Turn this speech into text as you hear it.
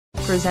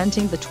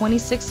presenting the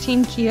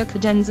 2016 Kia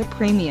Cadenza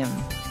Premium.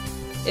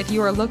 If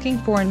you are looking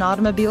for an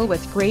automobile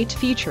with great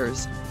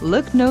features,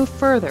 look no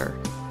further.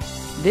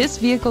 This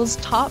vehicle's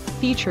top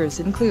features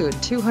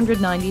include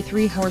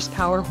 293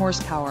 horsepower,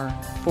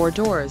 4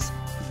 doors,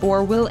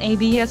 4-wheel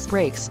ABS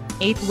brakes,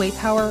 8-way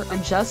power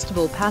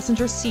adjustable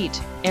passenger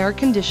seat, air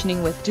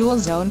conditioning with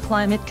dual-zone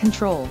climate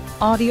control,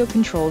 audio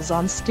controls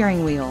on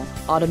steering wheel,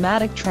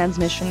 automatic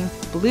transmission,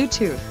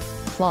 Bluetooth,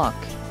 clock,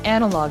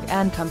 analog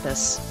and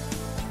compass.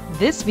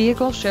 This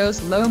vehicle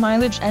shows low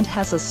mileage and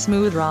has a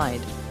smooth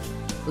ride.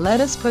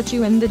 Let us put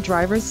you in the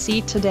driver's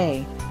seat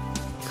today.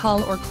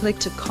 Call or click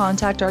to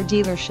contact our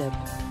dealership.